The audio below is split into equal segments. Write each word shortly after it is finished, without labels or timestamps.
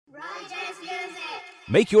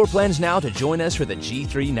Make your plans now to join us for the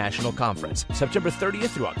G3 National Conference, September 30th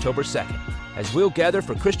through October 2nd, as we'll gather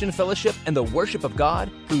for Christian fellowship and the worship of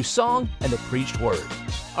God through song and the preached word.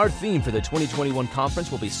 Our theme for the 2021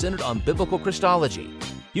 conference will be centered on biblical Christology.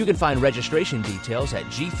 You can find registration details at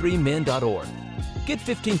g3men.org. Get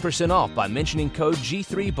 15% off by mentioning code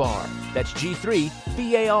G3BAR. That's G3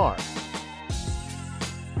 B.A.R.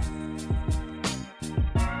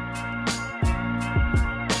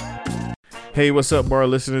 Hey, what's up, bar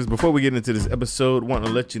listeners? Before we get into this episode, want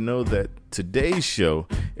to let you know that today's show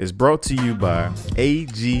is brought to you by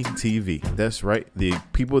AGTV. That's right. The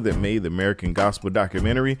people that made the American Gospel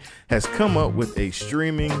documentary has come up with a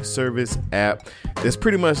streaming service app that's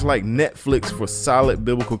pretty much like Netflix for solid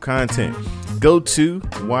biblical content. Go to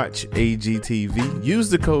watch AGTV. Use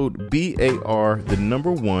the code B.A.R. the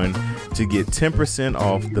number 1 to get 10%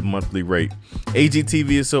 off the monthly rate. AGTV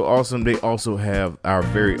is so awesome. They also have our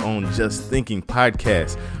very own Just Thinking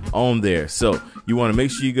podcast on there. So you want to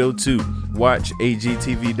make sure you go to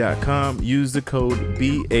watchagtv.com. Use the code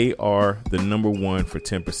BAR the number 1 for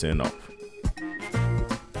 10% off.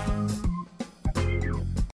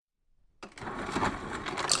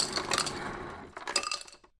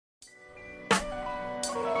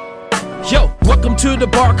 Yo, welcome to the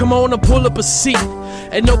bar. Come on and pull up a seat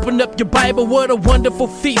and open up your Bible. What a wonderful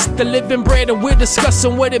feast. The living bread, and we're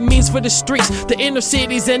discussing what it means for the streets, the inner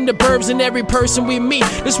cities and the burbs, and every person we meet.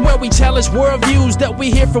 This is where we challenge worldviews that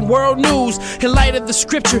we hear from world news. In light of the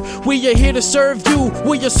scripture, we are here to serve you.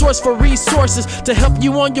 We're your source for resources to help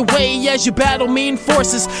you on your way as you battle mean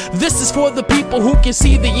forces. This is for the people who can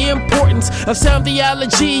see the importance of sound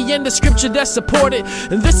theology and the scripture that support it.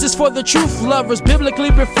 And this is for the truth lovers,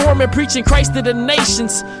 biblically reforming, preaching Christ to the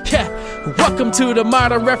nations. Yeah, welcome to the modern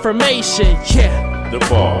Reformation. Yeah, The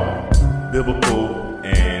Bar, biblical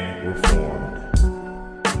and reformed.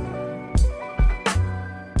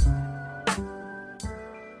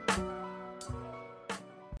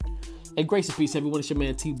 Hey, grace and peace, everyone. It's your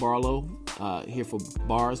man T. Barlow here for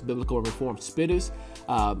B.A.R.S, Biblical and Reformed Spitters.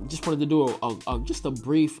 Just wanted to do just a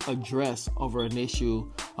brief address over an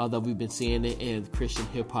issue that we've been seeing in Christian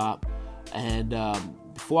hip hop. And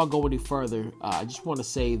before I go any further, I just want to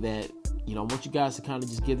say that, I want you guys to kind of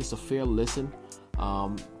just give this a fair listen.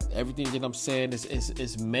 Everything that I'm saying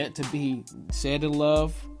is meant to be said in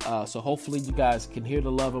love. So hopefully you guys can hear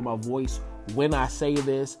the love in my voice when I say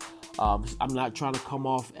this. I'm not trying to come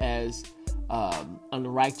off as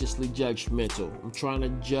unrighteously judgmental. I'm trying to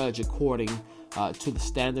judge according to the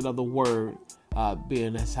standard of the word,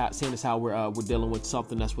 seeing as how we're dealing with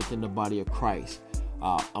something that's within the body of Christ.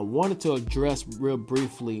 I wanted to address real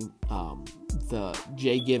briefly the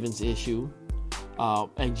Jay Givens issue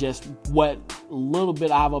and just what little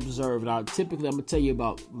bit I've observed. Now, typically, I'm going to tell you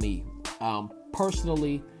about me.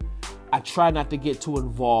 Personally, I try not to get too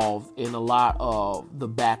involved in a lot of the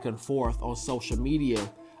back and forth on social media.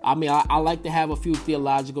 I mean, I like to have a few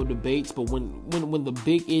theological debates, but when the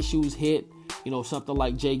big issues hit, something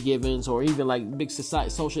like Jay Givens or even like big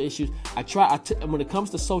social issues, when it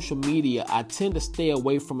comes to social media, I tend to stay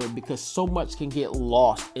away from it because so much can get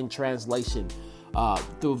lost in translation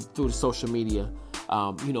through the social media.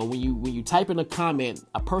 When you type in a comment,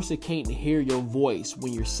 a person can't hear your voice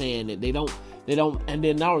when you're saying it. They don't, and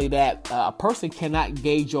then not only that, a person cannot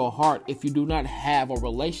gauge your heart if you do not have a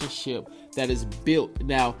relationship that is built.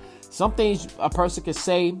 Now, some things a person can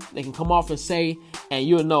say, they can come off and say, and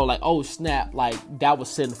you'll know, like, oh snap, like that was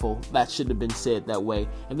sinful. That shouldn't have been said that way.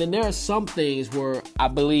 And then there are some things where I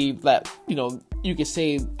believe that, you can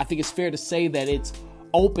say, I think it's fair to say that it's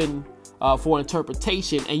open for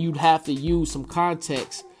interpretation, and you'd have to use some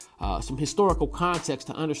context, some historical context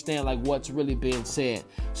to understand like what's really being said.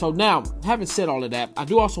 So now, having said all of that, I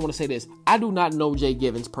do also want to say this. I do not know Jay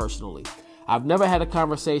Givens personally. I've never had a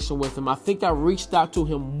conversation with him. I think I reached out to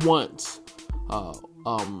him once.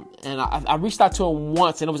 And I reached out to him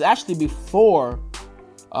once, and it was actually before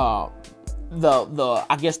the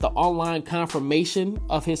online confirmation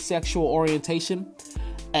of his sexual orientation.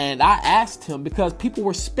 And I asked him because people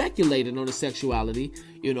were speculating on his sexuality.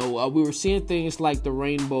 We were seeing things like the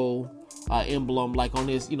rainbow emblem, like on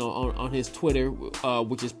his, on his Twitter,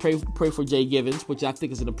 which is pray for Jay Givens, which I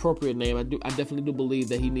think is an appropriate name. I definitely do believe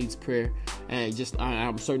that he needs prayer, and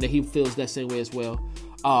I'm certain that he feels that same way as well,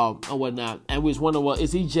 and whatnot. And we was wondering, well,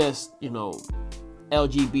 is he just,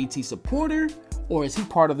 LGBT supporter, or is he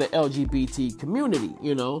part of the LGBT community?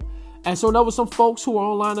 And so there was some folks who were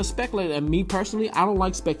online and speculated. And me personally, I don't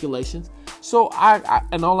like speculations. So I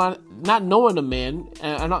online, not knowing the man,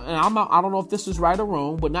 I don't know if this is right or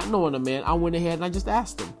wrong, but not knowing the man, I went ahead and I just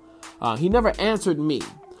asked him. He never answered me.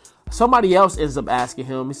 somebody else ends up asking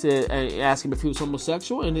him. He said, asking if he was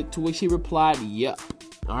homosexual, and to which he replied, "Yep."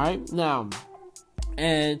 All right, now,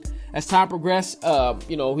 and as time progressed,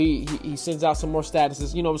 he sends out some more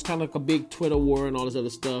statuses. It was kind of like a big Twitter war and all this other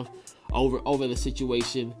stuff over the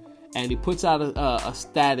situation. And he puts out a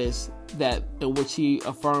status in which he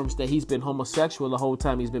affirms that he's been homosexual the whole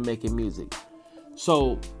time he's been making music.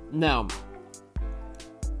 So now,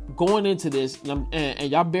 going into this, and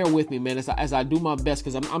y'all bear with me, man, as I do my best,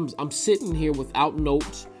 because I'm sitting here without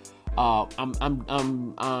notes. I'm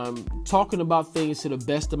talking about things to the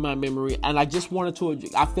best of my memory, and I just wanted to.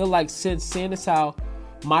 I feel like seeing as how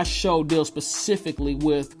my show deals specifically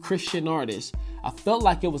with Christian artists, I felt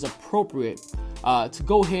like it was appropriate to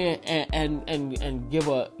go ahead and give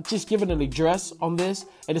an address on this.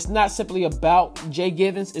 And it's not simply about Jay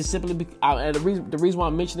Givens. It's simply and the reason why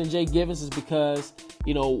I'm mentioning Jay Givens is because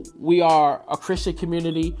we are a Christian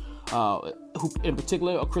community, who in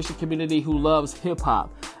particular a Christian community who loves hip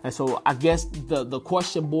hop. And so I guess the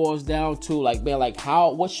question boils down to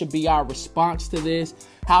what should be our response to this?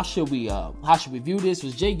 How should we view this?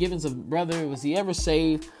 Was Jay Givens a brother? Was he ever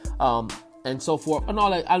saved? And so forth, and all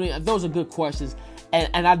that. I mean, those are good questions,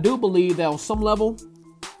 and I do believe that on some level,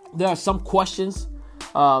 there are some questions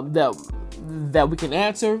that we can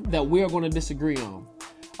answer that we are going to disagree on.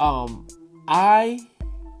 I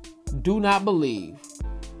do not believe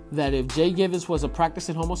that if Jay Givens was a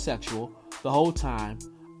practicing homosexual the whole time,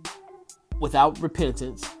 without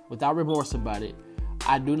repentance, without remorse about it,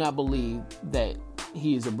 I do not believe that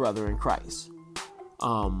he is a brother in Christ.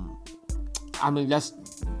 I mean,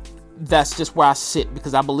 that's just where I sit,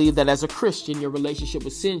 because I believe that as a Christian, your relationship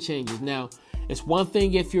with sin changes. Now, it's one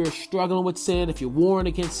thing if you're struggling with sin, if you're warring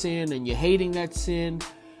against sin and you're hating that sin.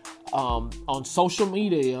 On social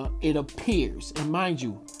media, it appears, and mind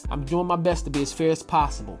you, I'm doing my best to be as fair as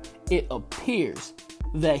possible. It appears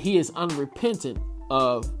that he is unrepentant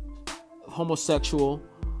of homosexual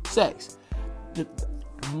sex.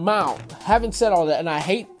 Now, having said all that, and I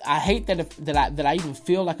hate that I even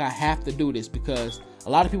feel like I have to do this, because a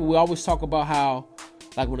lot of people, we always talk about how,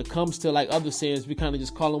 like, when it comes to like other sins, we kind of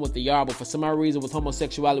just call them what they are. But for some odd reason, with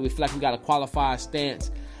homosexuality, we feel like we got a qualified stance.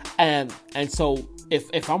 And so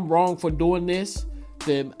if I'm wrong for doing this,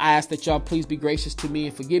 then I ask that y'all please be gracious to me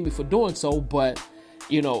and forgive me for doing so. But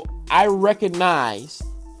I recognize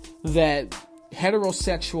that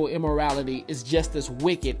heterosexual immorality is just as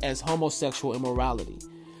wicked as homosexual immorality.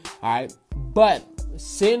 All right, but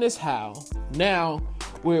sin is how now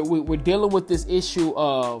we're dealing with this issue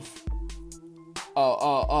of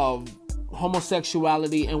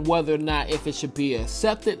homosexuality and whether or not if it should be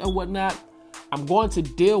accepted or whatnot. I'm going to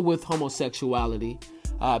deal with homosexuality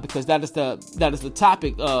because that is the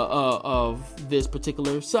topic of this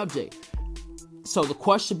particular subject. So the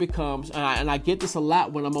question becomes, and I get this a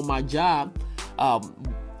lot when I'm on my job.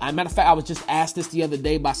 As a matter of fact, I was just asked this the other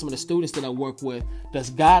day by some of the students that I work with. Does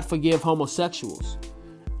God forgive homosexuals?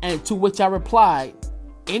 And to which I replied,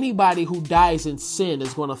 anybody who dies in sin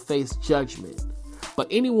is going to face judgment. But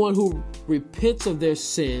anyone who repents of their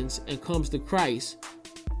sins and comes to Christ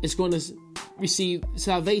is going to receive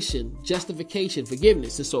salvation, justification,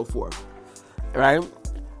 forgiveness, and so forth. Right?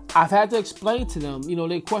 I've had to explain to them,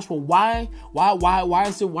 they question, why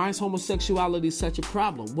is homosexuality such a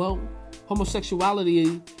problem? Well,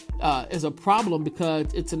 homosexuality is a problem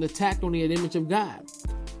because it's an attack on the image of God.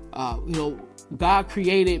 God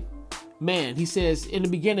created man. He says in the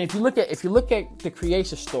beginning, if you look at the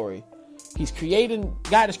creation story,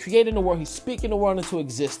 God is creating the world. He's speaking the world into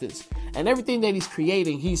existence, and everything that he's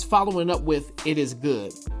creating, he's following up with, it is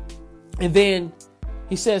good. And then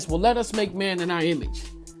he says, well, let us make man in our image.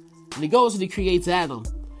 And he goes and he creates Adam.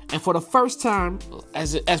 And for the first time,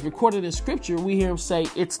 as recorded in scripture, we hear him say,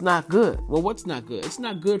 it's not good. Well, what's not good? It's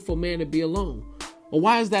not good for man to be alone. Well,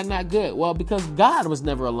 why is that not good? Well, because God was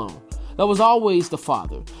never alone. There was always the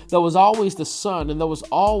Father. There was always the Son. And there was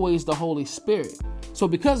always the Holy Spirit. So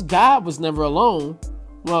because God was never alone,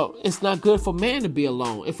 well, it's not good for man to be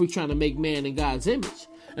alone if we're trying to make man in God's image.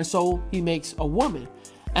 And so he makes a woman.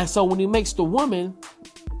 And so when he makes the woman,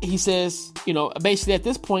 he says, basically at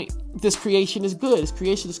this point, this creation is good. This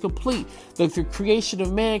creation is complete. The creation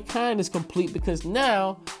of mankind is complete because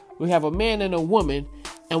now we have a man and a woman,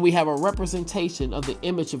 and we have a representation of the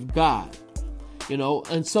image of God.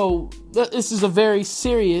 And so this is a very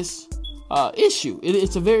serious issue.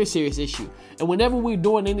 It's a very serious issue. And whenever we're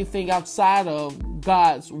doing anything outside of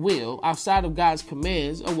God's will, outside of God's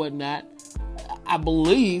commands or whatnot, I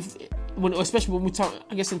believe, especially when we talk,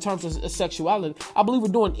 I guess in terms of sexuality, I believe we're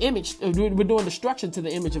doing destruction to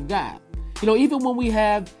the image of God. Even when we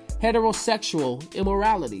have heterosexual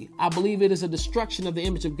immorality. I believe it is a destruction of the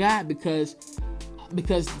image of God because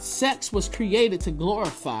sex was created to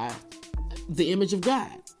glorify the image of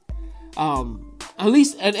God. At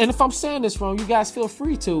least, and if I'm saying this wrong, you guys feel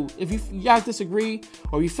free to. If you guys disagree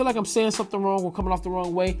or you feel like I'm saying something wrong or coming off the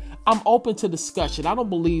wrong way, I'm open to discussion. I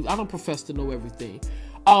don't profess to know everything.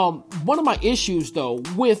 One of my issues though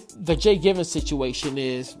with the Jay Givens situation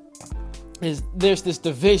is there's this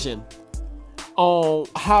division on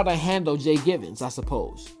how to handle Jay Givens, I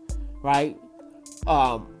suppose, right?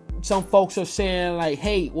 Some folks are saying like,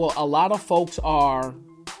 hey, well, a lot of folks are,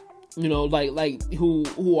 like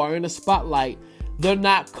who are in the spotlight. They're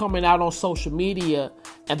not coming out on social media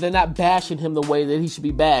and they're not bashing him the way that he should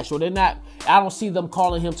be bashed, or I don't see them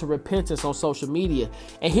calling him to repentance on social media.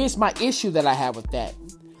 And here's my issue that I have with that.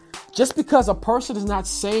 Just because a person is not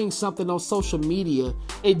saying something on social media,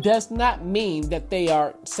 it does not mean that they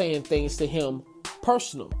are saying things to him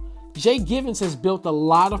personal. Jay Givens has built a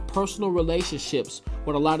lot of personal relationships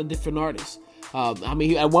with a lot of different artists.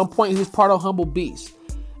 At one point he was part of Humble Beast,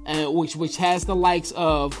 which has the likes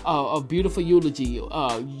of Beautiful Eulogy,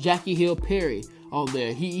 Jackie Hill Perry on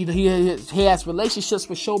there. He has relationships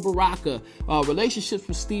with Sho Baraka, relationships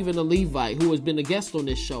with Stephen the Levite, who has been a guest on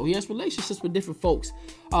this show. He has relationships with different folks.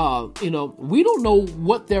 We don't know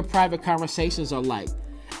what their private conversations are like,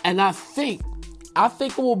 and I think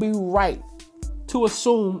it will be right to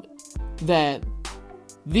assume that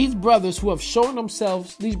these brothers who have shown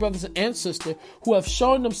themselves, these brothers and sisters who have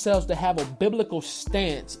shown themselves to have a biblical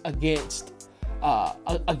stance against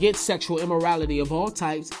sexual immorality of all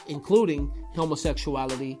types, including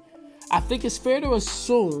homosexuality, I think it's fair to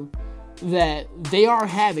assume that they are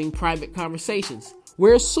having private conversations.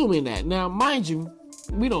 We're assuming that. Now, mind you,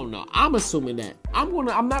 we don't know. I'm assuming that.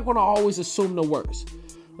 I'm not gonna always assume the worst.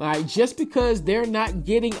 All right, just because they're not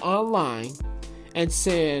getting online and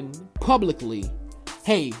saying publicly,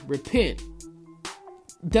 hey, repent,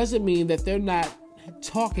 doesn't mean that they're not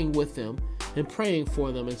talking with them and praying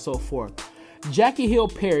for them and so forth. Jackie Hill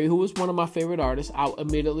Perry, who is one of my favorite artists,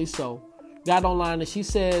 admittedly so, got online and she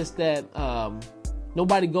says that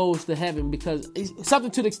nobody goes to heaven because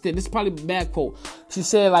something to the extent, this is probably a bad quote. She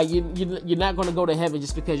said like you're not going to go to heaven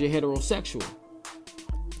just because you're heterosexual,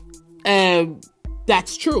 and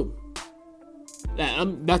that's true.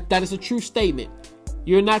 That is a true statement.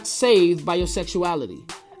 You're not saved by your sexuality.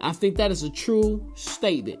 I think that is a true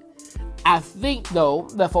statement. I think, though,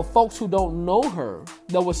 that for folks who don't know her,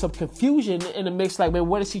 there was some confusion in the mix. Like, man,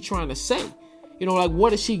 what is she trying to say?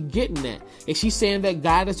 What is she getting at? Is she saying that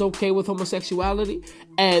God is okay with homosexuality?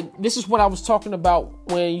 And this is what I was talking about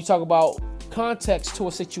when you talk about context to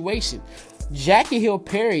a situation. Jackie Hill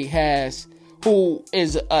Perry who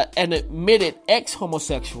is an admitted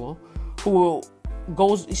ex-homosexual, who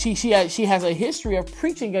she has a history of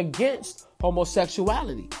preaching against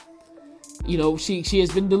homosexuality. She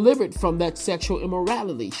has been delivered from that sexual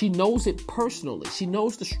immorality. She knows it personally. She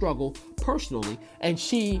knows the struggle personally, and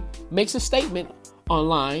she makes a statement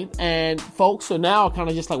online, and folks are now kind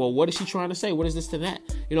of just like, well, what is she trying to say? What is this to that?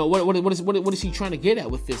 What is she trying to get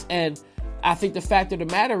at with this? And I think the fact of the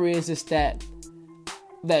matter is that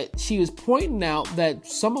she is pointing out that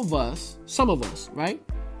some of us, right?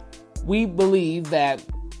 We believe that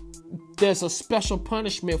there's a special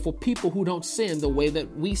punishment for people who don't sin the way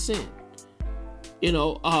that we sin.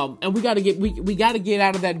 And we got to get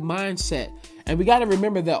out of that mindset, and we got to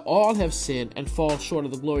remember that all have sinned and fall short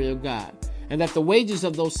of the glory of God, and that the wages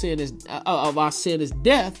of our sin is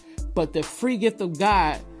death, but the free gift of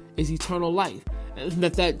God is eternal life, and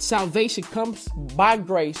that salvation comes by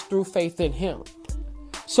grace through faith in Him.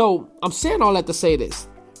 So I'm saying all that to say this: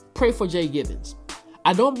 pray for Jay Givens.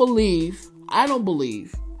 I don't believe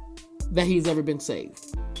that he's ever been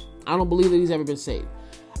saved. I don't believe that he's ever been saved.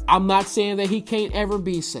 I'm not saying that he can't ever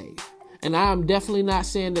be saved. And I am definitely not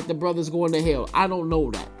saying that the brother's going to hell. I don't know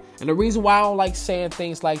that. And the reason why I don't like saying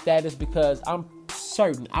things like that is because I'm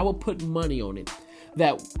certain, I will put money on it,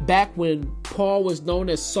 that back when Paul was known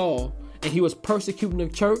as Saul and he was persecuting the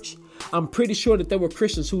church, I'm pretty sure that there were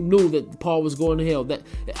Christians who knew that Paul was going to hell. That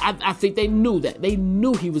I think they knew that. They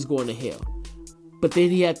knew he was going to hell. But then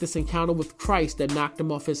he had this encounter with Christ that knocked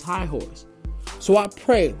him off his high horse. So I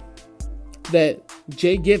pray that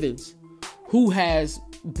Jay Givens, who has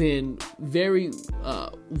been very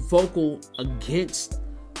vocal against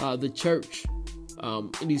the church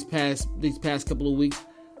in these past couple of weeks,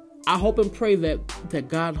 I hope and pray that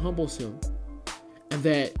God humbles him, and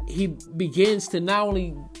that he begins to not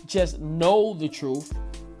only just know the truth,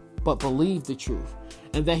 but believe the truth,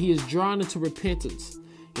 and that he is drawn into repentance.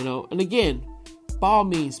 And again, by all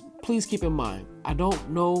means, please keep in mind, I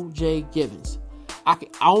don't know Jay Givens. I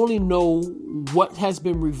only know what has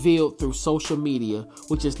been revealed through social media,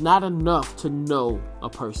 which is not enough to know a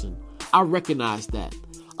person. I recognize that.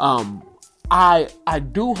 I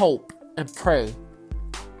do hope and pray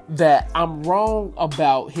that I'm wrong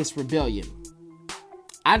about his rebellion.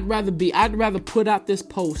 I'd rather put out this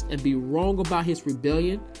post and be wrong about his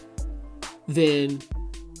rebellion than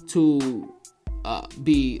to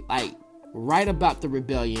be like right about the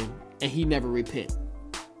rebellion and he never repent.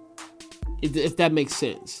 If that makes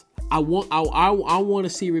sense. I want to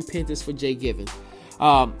see repentance for Jay Givens.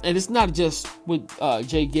 And it's not just with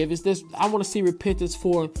Jay Givens. I want to see repentance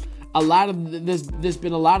for a lot of. There's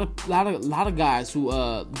been a lot of guys who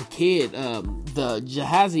the kid, the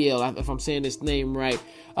Jahaziel, if I'm saying this name right,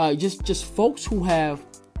 just folks who have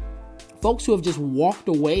just walked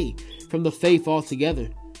away from the faith altogether.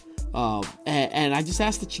 And I just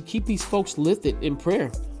ask that you keep these folks lifted in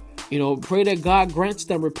prayer. You know, pray that God grants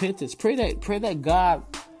them repentance. Pray that God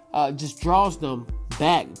just draws them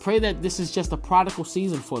back. Pray that this is just a prodigal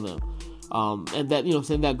season for them, and that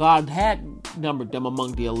saying that God had numbered them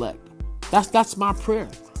among the elect. That's my prayer.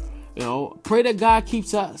 You know, pray that God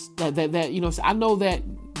keeps us. That I know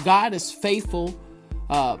that God is faithful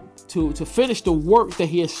to finish the work that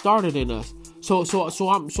He has started in us. So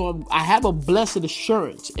I have a blessed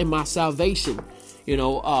assurance in my salvation.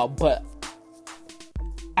 But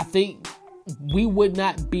I think we would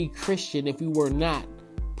not be Christian if we were not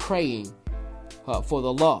praying for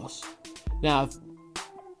the lost. Now,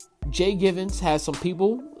 Jay Givens has some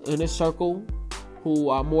people in his circle who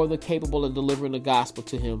are more than capable of delivering the gospel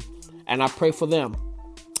to him, and I pray for them.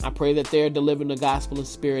 I pray that they're delivering the gospel in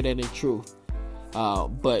spirit and in truth.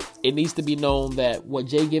 But it needs to be known that what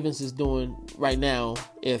Jay Givens is doing right now,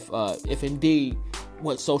 if indeed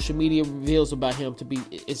what social media reveals about him to be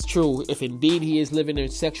is true, if indeed he is living in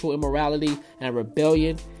sexual immorality and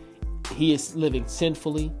rebellion, he is living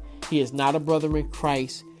sinfully. He is not a brother in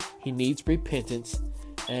Christ. He needs repentance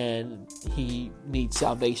and he needs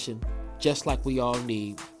salvation, just like we all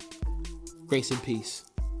need. Grace and peace.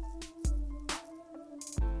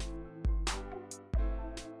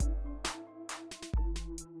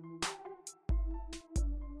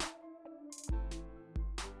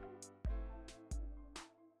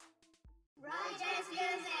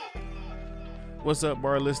 What's up,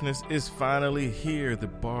 bar listeners? It's finally here, the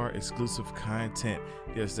bar exclusive content.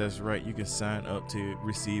 Yes, that's right. You can sign up to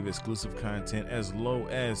receive exclusive content as low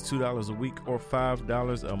as $2 a week or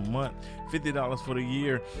 $5 a month, $50 for the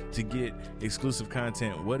year to get exclusive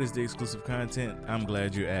content. What is the exclusive content? I'm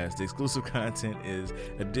glad you asked. The exclusive content is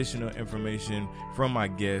additional information from my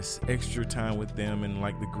guests, extra time with them in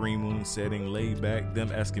like the green moon setting, laid back,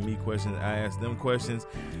 them asking me questions, I ask them questions,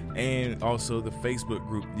 and also the Facebook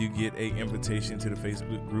group. You get an invitation to the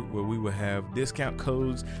Facebook group where we will have discount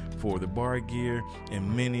codes for the bar gear and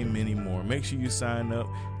many, many more. Make sure you sign up.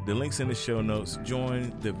 The link's in the show notes.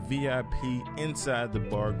 Join the VIP inside the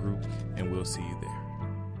bar group, and we'll see you there.